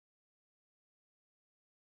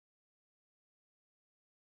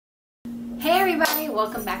Hey everybody,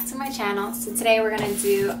 welcome back to my channel. So today we're gonna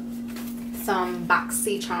do some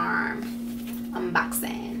Boxycharm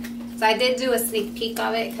unboxing. So I did do a sneak peek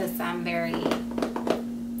of it because I'm very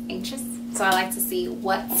anxious. So I like to see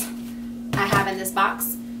what I have in this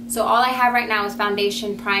box. So all I have right now is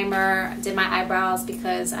foundation, primer, did my eyebrows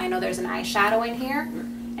because I know there's an eyeshadow in here.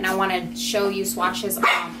 And I want to show you swatches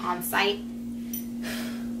on site.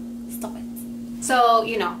 Stop it. So,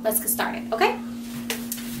 you know, let's get started, okay?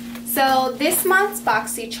 So this month's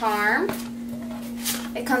Boxycharm,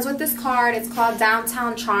 it comes with this card. It's called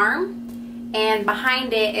Downtown Charm, and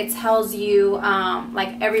behind it, it tells you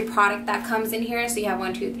like every product that comes in here. So you have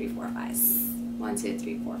 1, 2, 3, 4, 5. 1, 2,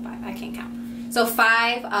 3, 4, 5. I can't count. So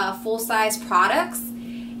 5 full-size products,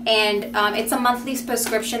 and it's a monthly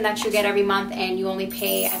subscription that you get every month, and you only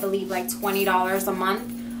pay, I believe, like $20 a month.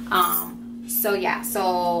 So yeah.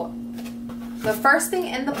 So the first thing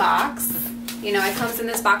in the box. You know, it comes in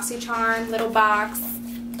this Boxycharm little box,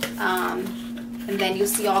 and then you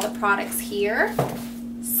see all the products here.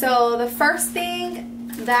 So the first thing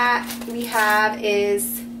that we have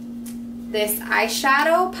is this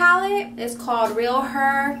eyeshadow palette. It's called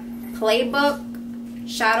RealHer Playbook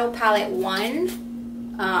Shadow Palette 1,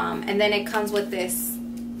 and then it comes with this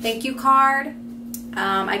thank you card.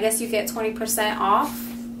 I guess you get 20% off.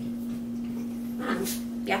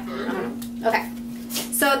 Yeah, I don't know. Okay.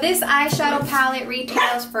 So this eyeshadow palette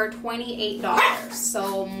retails for $28,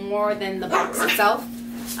 so more than the box itself.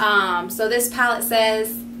 So this palette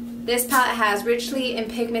says, this palette has richly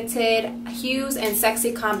pigmented hues and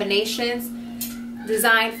sexy combinations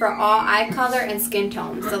designed for all eye color and skin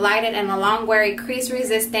tones. Delighted in a long-weary,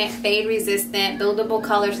 crease-resistant, fade-resistant, buildable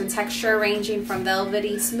colors and texture ranging from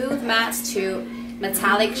velvety smooth mattes to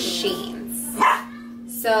metallic sheens.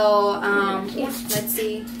 So, yeah, let's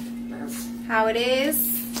see how it is.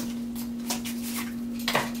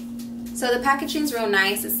 So the packaging is real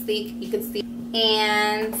nice. It's sleek, you can see.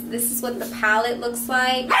 And this is what the palette looks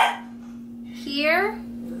like here.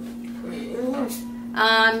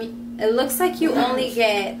 It looks like you only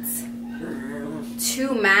get 2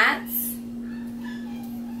 mattes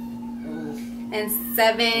and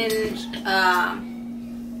 7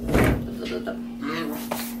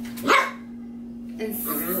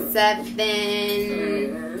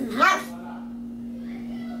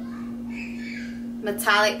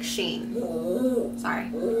 metallic sheen. Sorry,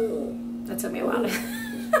 that took me a while to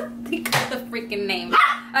think of the freaking name.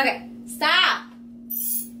 Okay, stop.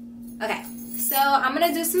 Okay, so I'm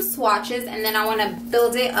gonna do some swatches and then I want to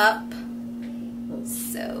build it up.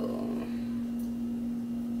 So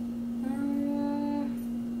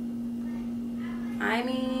I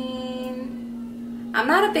mean, I'm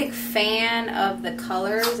not a big fan of the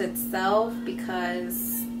colors itself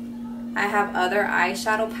because I have other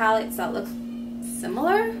eyeshadow palettes that look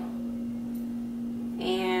similar,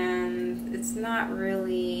 and it's not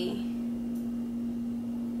really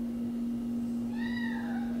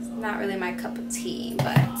my cup of tea,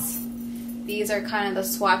 but these are kind of the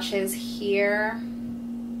swatches here.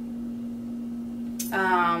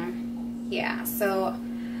 Yeah, so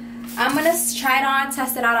I'm gonna try it on,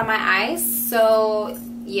 test it out on my eyes. So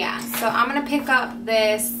yeah, so I'm gonna pick up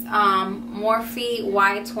this Morphe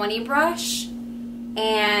Y20 brush,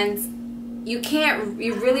 and you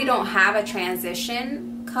really don't have a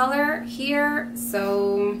transition color here.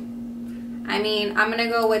 So I mean, I'm gonna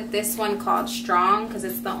go with this one called Strong because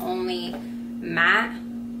it's the only matte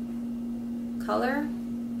color.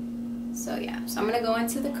 So yeah, so I'm gonna go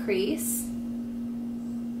into the crease.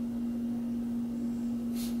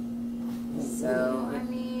 So I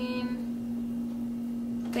mean,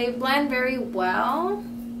 they blend very well.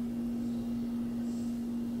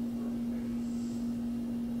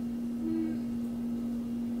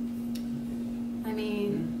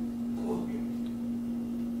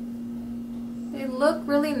 They look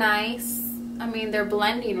really nice. I mean, they're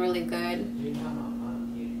blending really good,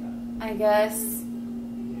 I guess.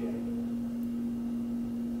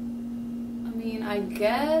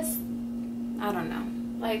 I don't know.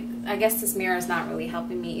 Like, I guess this mirror is not really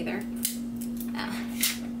helping me either.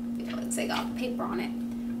 Let's take off the paper on it.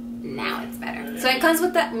 Now it's better. So it comes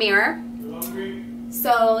with that mirror.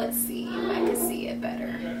 So let's see if I can see it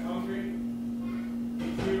better.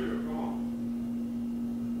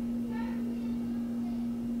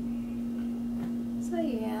 So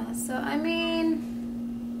yeah, so I mean,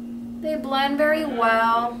 they blend very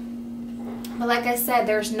well, but like I said,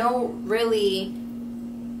 there's no really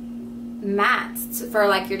mattes for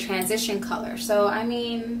like your transition color. So I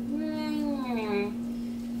mean,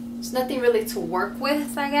 there's nothing really to work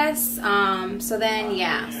with, I guess. So then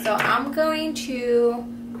yeah, so I'm going to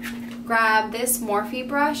grab this Morphe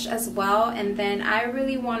brush as well, and then I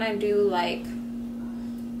really want to do like,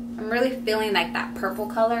 I'm really feeling like that purple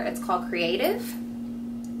color. It's called Creative.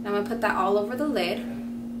 I'm going to put that all over the lid.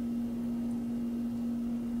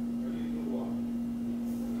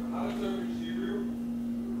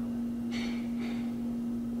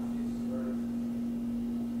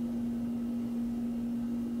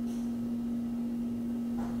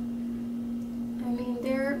 I mean,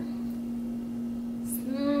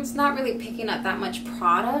 it's not really picking up that much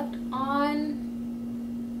product on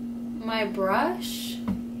my brush.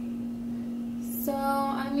 So,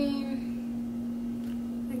 I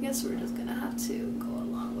mean, I guess we're just gonna have to go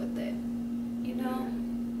along with it, you know?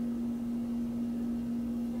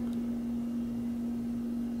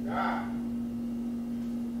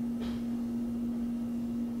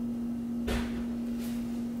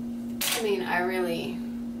 I mean, I really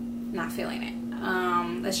not feeling it.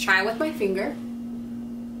 Let's try it with my finger.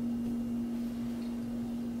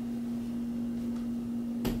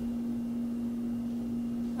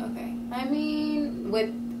 Okay, I mean,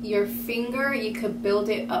 with your finger you could build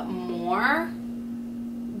it up more,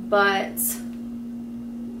 but I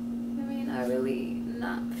mean, I really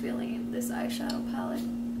not feeling this eyeshadow palette.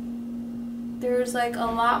 There's like a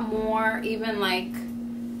lot more, even like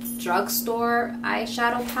drugstore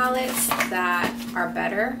eyeshadow palettes that are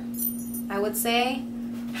better, I would say.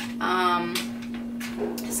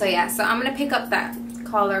 So yeah, so I'm gonna pick up that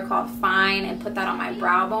color called Fine and put that on my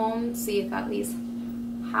brow bone, see if at least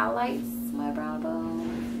highlights my brow bone.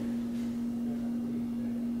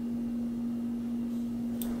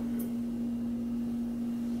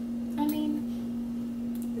 I mean,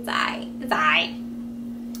 it's alright, it's alright.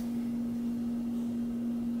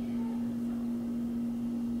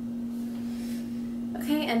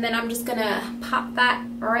 Okay, and then I'm just gonna pop that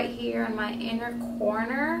right here in my inner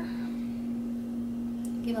corner.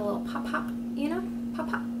 Give it a little pop pop, you know? Pop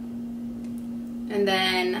pop. And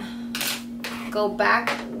then go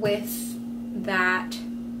back with that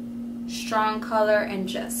strong color and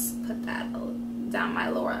just put that down my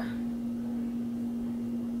lower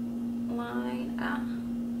line.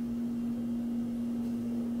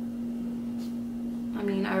 I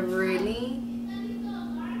mean, I really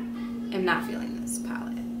am not feeling this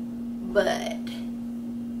palette, but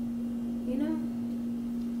you know,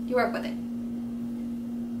 you work with it.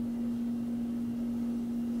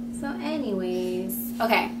 So anyways,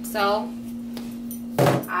 okay, so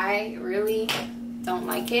I really don't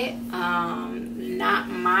like it. Not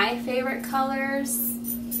my favorite colors.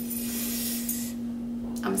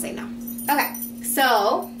 I'm gonna say no. Okay,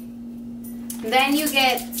 so then you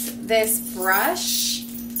get this brush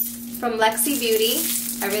from Luxie Beauty.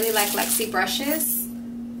 I really like Luxie brushes,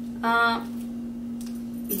 but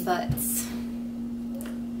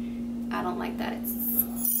I don't like that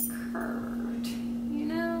it's curved, you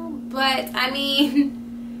know? But I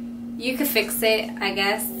mean, you could fix it, I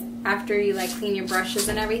guess, after you like clean your brushes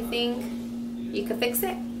and everything. You could fix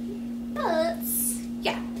it, but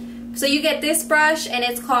yeah. So you get this brush, and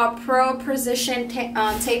it's called Pro Precision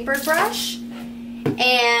Tapered brush,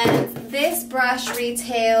 and this brush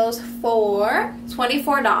retails for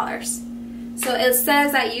 $24. So it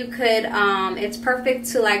says that you could, it's perfect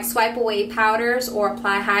to like swipe away powders or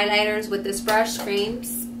apply highlighters with this brush.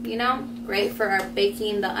 Creams, you know, great for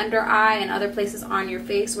baking the under eye and other places on your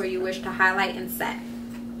face where you wish to highlight and set.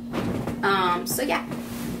 So yeah,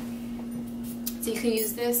 so you can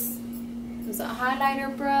use this as a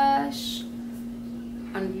highlighter brush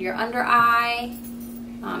on your under eye.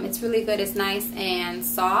 It's really good. It's nice and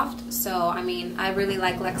soft. So I mean, I really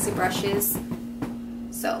like Luxie brushes.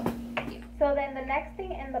 So you know. So then the next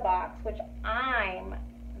thing in the box, which I'm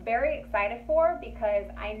very excited for because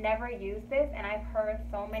I never used this and I've heard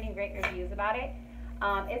so many great reviews about it.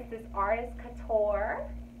 It's this Artist Couture,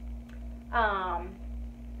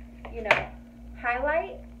 you know,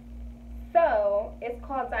 highlight. So it's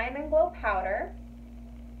called Diamond Glow Powder,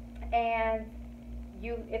 and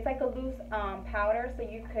it's like a loose powder, so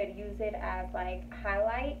you could use it as like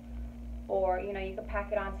highlight, or you know, you could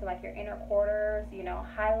pack it onto like your inner quarters, you know,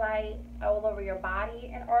 highlight all over your body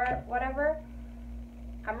and or whatever.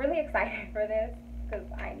 I'm really excited for this because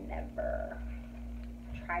I never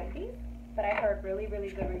tried these, but I heard really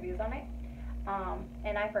good reviews on it.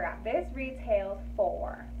 And I forgot, this retails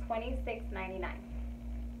for $26.99,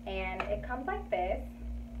 and it comes like this.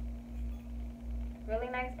 Really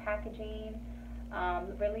nice packaging.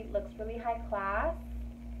 Really looks really high class,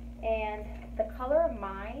 and the color of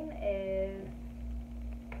mine is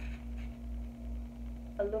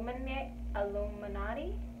Illuminati.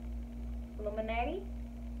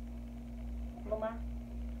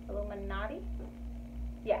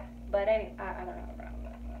 Yeah, But anyway, I don't know,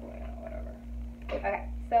 whatever. Okay,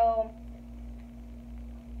 so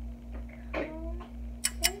I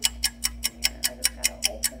just gotta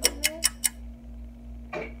open this.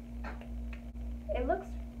 It looks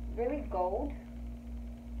really gold,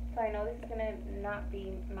 so I know this is gonna not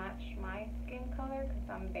match my skin color because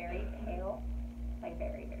I'm very pale, like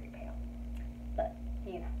very, very pale. But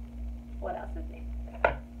you know, what else is new?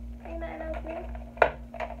 Ain't nothing else new.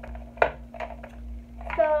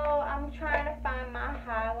 So I'm trying to find my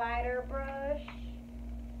highlighter brush.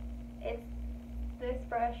 This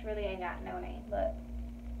brush really ain't got no name, but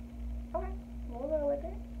okay, we'll go with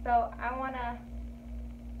it. So I wanna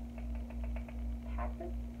pack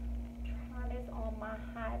this, try this on my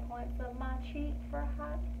high points of my cheek for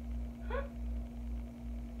hot. Huh?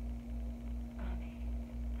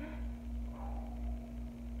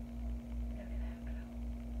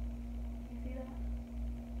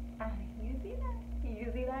 You see that?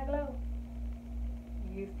 You see that glow?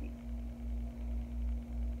 You see.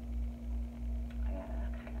 I gotta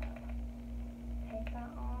kind of take that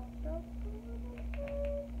off just a little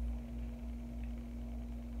bit.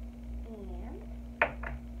 And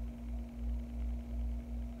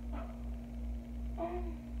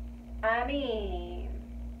I mean,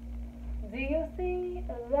 do you see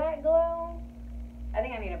that glow? I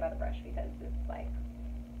think I need a better brush because it's like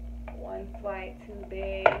one swipe too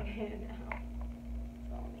big. So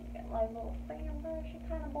let me get like a little fan brush and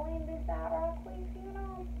kind of blend this out real quick, you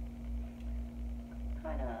know.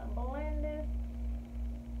 Kind of blend this.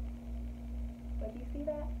 But you see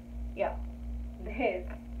that? Yeah. This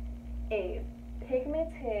is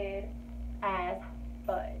pigmented as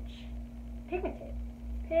fudge. Pigmented.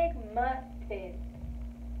 Pigmented.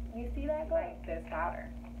 You see that glow? Like this powder.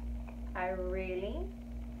 I really,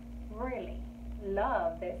 really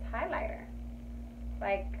love this highlighter.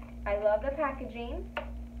 Like, I love the packaging.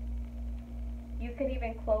 You could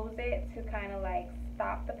even close it to kind of like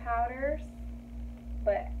stop the powders,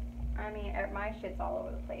 but I mean my shit's all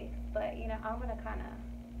over the place. But you know, I'm gonna kind of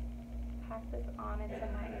pack this on into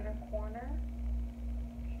my inner corner.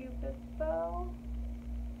 Cupid bow.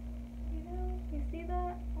 You know, you see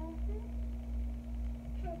that?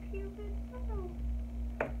 A cupid bow.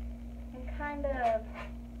 And kind of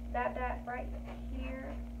dab that right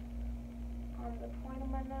here on the point of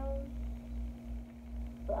my nose.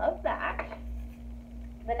 Love that.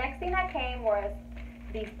 The next thing that came was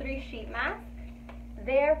these 3 sheet masks.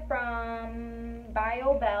 They're from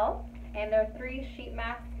Biobelle, and they're 3 sheet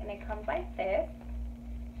masks, and it comes like this.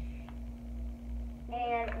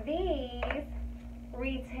 And these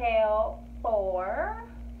retail for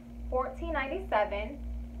 $14.97.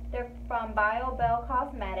 They're from Biobelle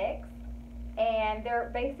Cosmetics. And they're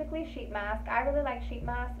basically sheet masks. I really like sheet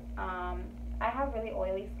masks. I have really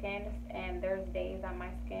oily skin, and there's days on my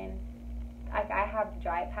skin, like I have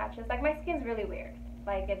dry patches. Like my skin's really weird.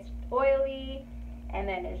 Like it's oily, and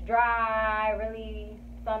then it's dry, really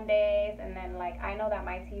some days, and then like I know that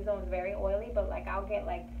my T-zone is very oily, but like I'll get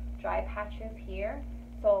like dry patches here.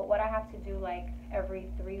 So what I have to do, like every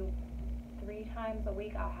three times a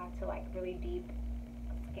week, I'll have to like really deep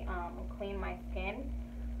clean my skin.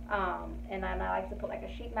 And then I like to put like a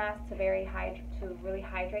sheet mask to really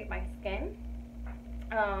hydrate my skin.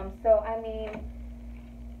 So I mean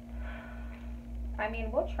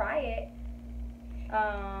we'll try it.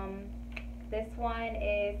 This one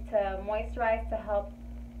is to moisturize to help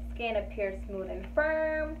skin appear smooth and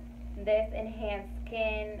firm. This enhanced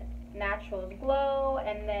skin naturals glow.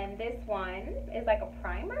 And then this one is like a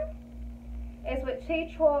primer. It's with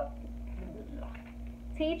tea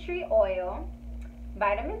tree oil,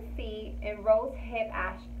 vitamin C, and rose hip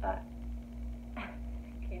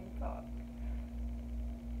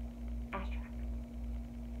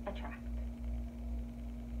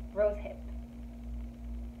rose hip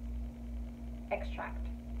extract.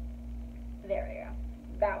 There we go.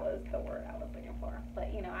 That was the word I was looking for.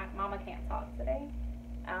 But you know, Mama can't talk today.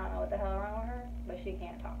 I don't know what the hell wrong with her, but she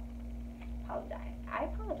can't talk. Apologize. I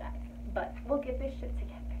apologize. But we'll get this shit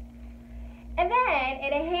together. And then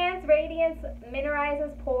it enhances radiance,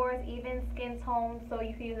 mineralizes pores, even skin tone, so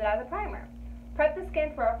you can use it as a primer. Prep the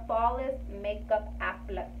skin for a flawless makeup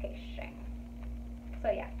application.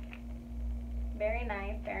 So yeah, very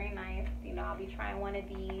nice, very nice. You know, I'll be trying one of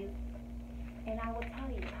these, and I will tell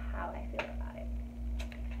you how I feel about it.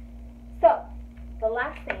 So the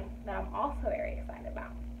last thing that I'm also very excited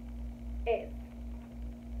about is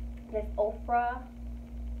this Ofra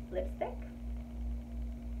lipstick.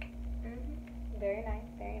 Very nice,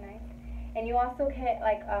 very nice. And you also get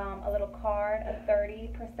like a little card of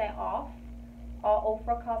 30% off all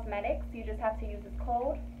Ofra Cosmetics. You just have to use this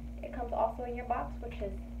code. It comes also in your box, which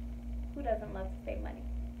is Who doesn't love to save money?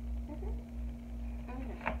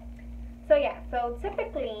 So yeah, so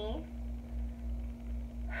typically,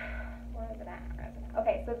 where is it at?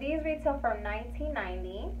 Okay, so these retail for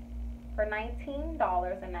 $19.90, for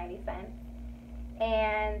 $19.90,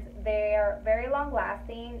 and they're very long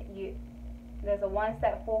lasting. There's a one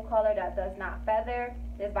set full color that does not feather.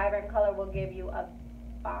 This vibrant color will give you a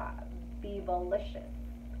vivalicious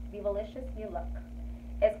new look.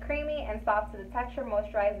 It's creamy and soft to the texture,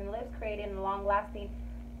 moisturizing lips, creating a long lasting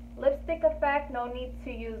lipstick effect. No need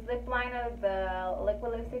to use lip liner. The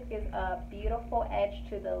liquid lipstick gives a beautiful edge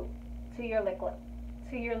to your lip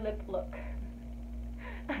look.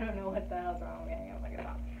 I don't know what the hell's wrong with me.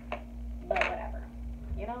 But whatever.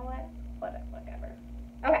 You know what? Whatever.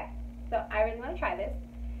 Okay, so I really want to try this.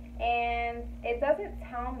 And it doesn't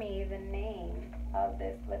tell me the name of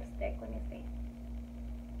this lipstick. Let me see.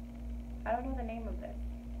 I don't know the name of this.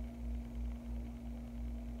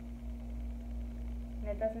 And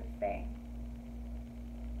it doesn't say.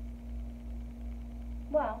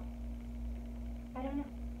 Well, I don't know.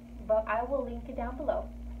 But I will link it down below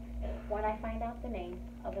when I find out the name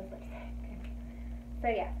of this lipstick. So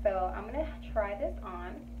yeah, so I'm going to try this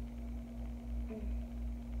on. It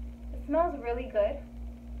smells really good.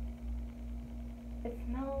 It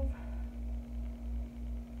smells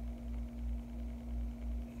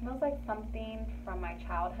like something from my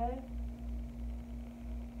childhood.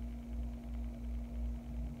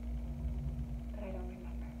 But I don't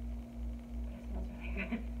remember. But it smells really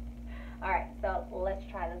good. Alright, so let's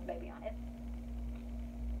try this baby on. It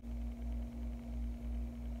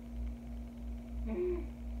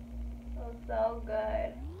smells so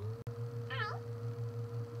good.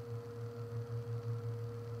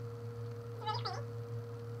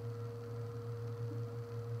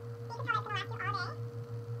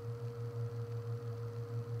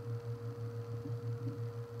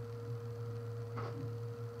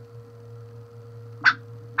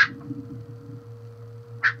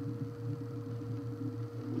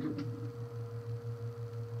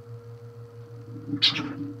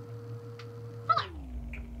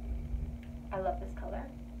 I love this color.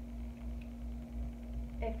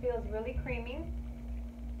 It feels really creamy.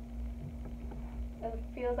 It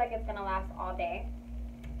feels like it's gonna last all day.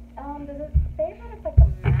 Does it say that it's like a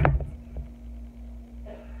matte?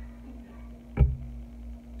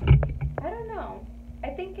 I don't know. I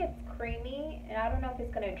think it's creamy, and I don't know if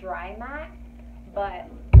it's gonna dry matte, but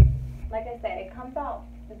like I said, it comes out,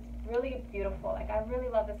 it's really beautiful. Like, I really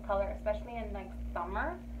love this color, especially in like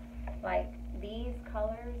summer. Like, these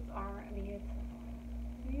colors are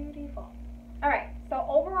beautiful. Alright, so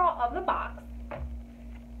overall of the box,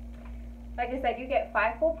 like I said, you get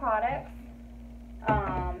 5 full products.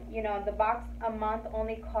 You know, the box a month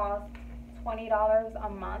only costs $20 a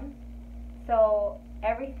month. So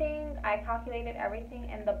everything, I calculated everything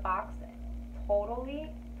in the box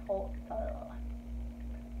totally,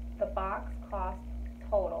 the box cost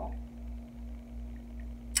total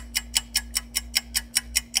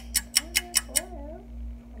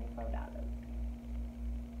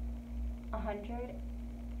 $114.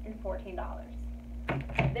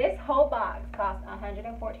 This whole box costs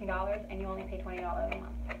 $114 and you only pay $20 a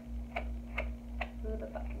month. Who the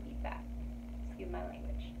fuck can beat that? Excuse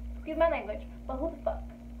my language, but who the fuck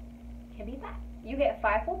can beat that? You get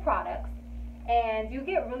 5 full products and you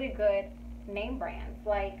get really good name brands.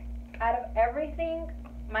 Like, out of everything,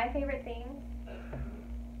 my favorite things,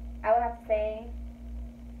 I would have to say,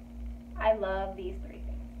 I love these 3 things,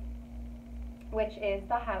 which is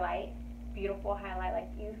the highlight, beautiful highlight. Like,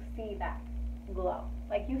 you see that glow.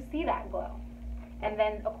 Like, you see that glow. And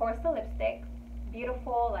then, of course, the lipstick,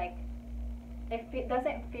 beautiful. Like, it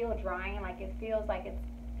doesn't feel drying. Like, it feels like it's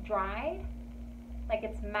dried. Like,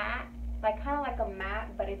 it's matte. Like, kind of like a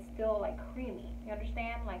matte, but it's still, like, creamy. You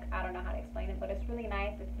understand? Like, I don't know how to explain it, but it's really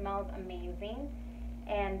nice. It smells amazing.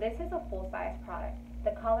 And this is a full-size product.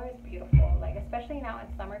 The color is beautiful. Like, especially now in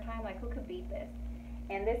summertime, like, who could beat this?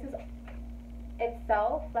 And this is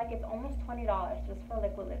itself, like, it's almost $20 just for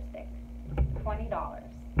liquid lipstick. $20.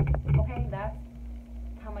 Okay, that's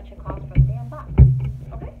how much it costs for the damn box.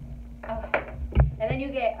 Okay? Okay. And then you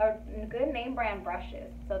get a good name brand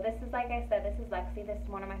brushes. So this is, like I said, this is Luxie. This is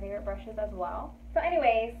one of my favorite brushes as well. So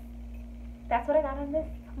anyways, that's what I got in this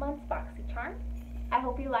month's Boxycharm. I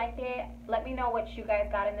hope you liked it. Let me know what you guys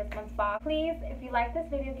got in this month's box. Please, if you like this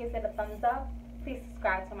video, give it a thumbs up. Please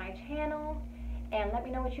subscribe to my channel. And let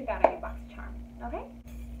me know what you got in your Boxycharm. Okay?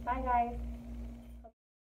 Bye, guys.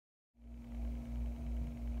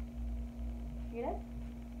 You done?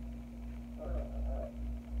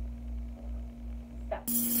 Stop.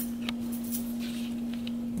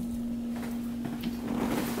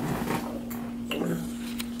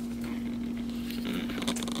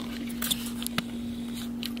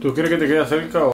 ¿Tú quieres que te quede cerca o...?